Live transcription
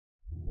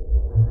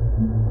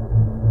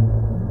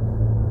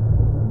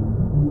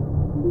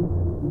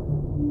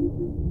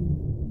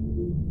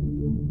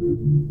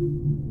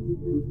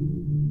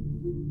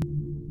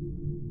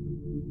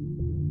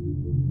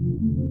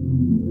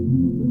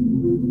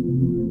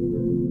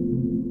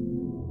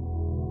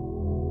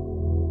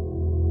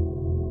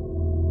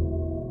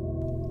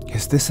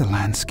Is this a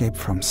landscape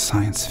from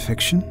science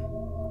fiction?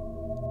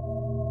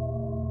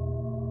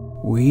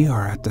 We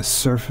are at the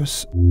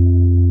surface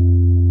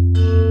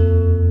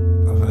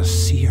of a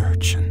sea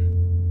urchin.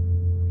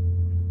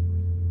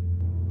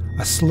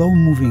 A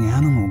slow-moving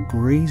animal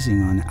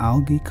grazing on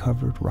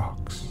algae-covered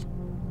rocks.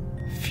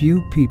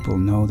 Few people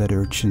know that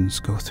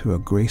urchins go through a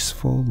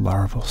graceful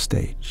larval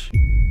stage.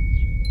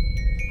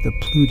 The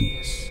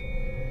Pluteus,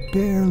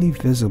 barely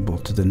visible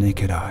to the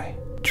naked eye,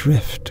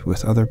 drift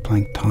with other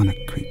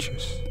planktonic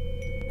creatures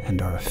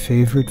and are a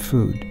favorite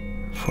food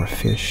for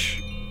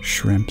fish,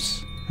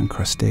 shrimps, and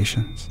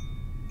crustaceans.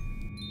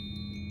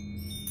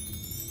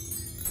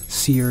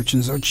 Sea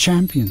urchins are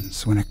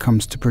champions when it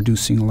comes to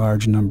producing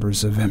large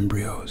numbers of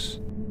embryos.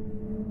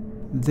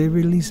 They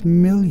release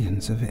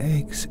millions of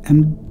eggs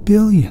and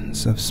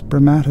billions of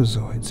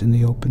spermatozoids in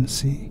the open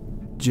sea,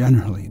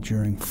 generally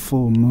during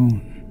full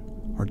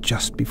moon or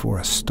just before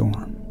a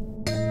storm.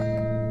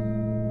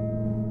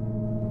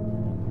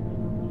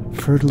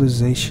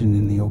 Fertilization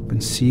in the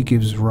open sea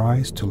gives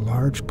rise to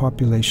large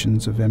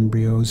populations of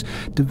embryos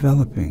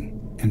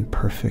developing in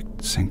perfect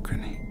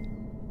synchrony.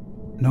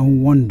 No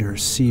wonder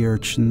sea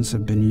urchins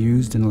have been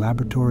used in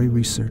laboratory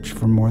research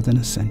for more than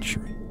a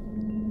century.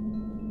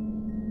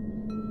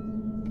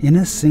 In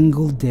a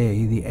single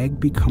day, the egg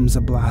becomes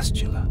a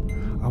blastula,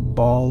 a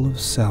ball of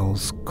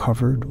cells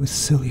covered with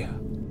cilia.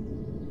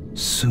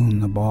 Soon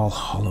the ball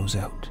hollows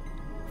out,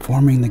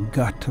 forming the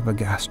gut of a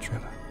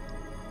gastrula.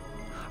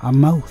 A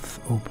mouth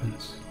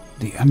opens.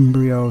 The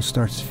embryo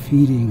starts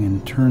feeding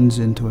and turns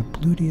into a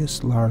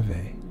Pluteus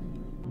larvae.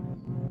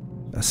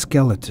 A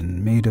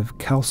skeleton made of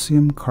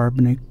calcium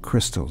carbonate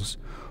crystals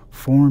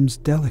forms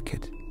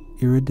delicate,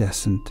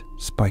 iridescent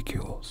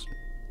spicules.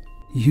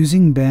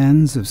 Using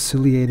bands of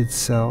ciliated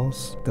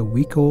cells, the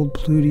week-old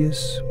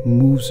Pluteus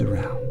moves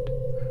around,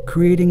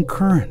 creating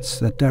currents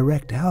that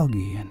direct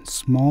algae and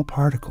small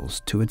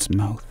particles to its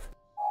mouth.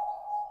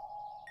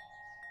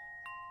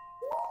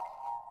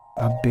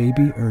 A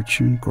baby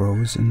urchin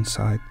grows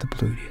inside the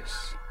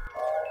Pluteus.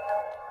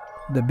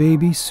 The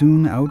baby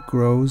soon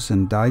outgrows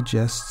and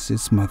digests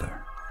its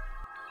mother.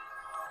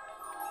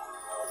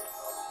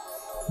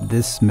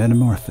 This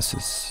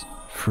metamorphosis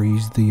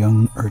frees the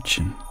young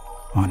urchin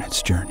on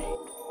its journey.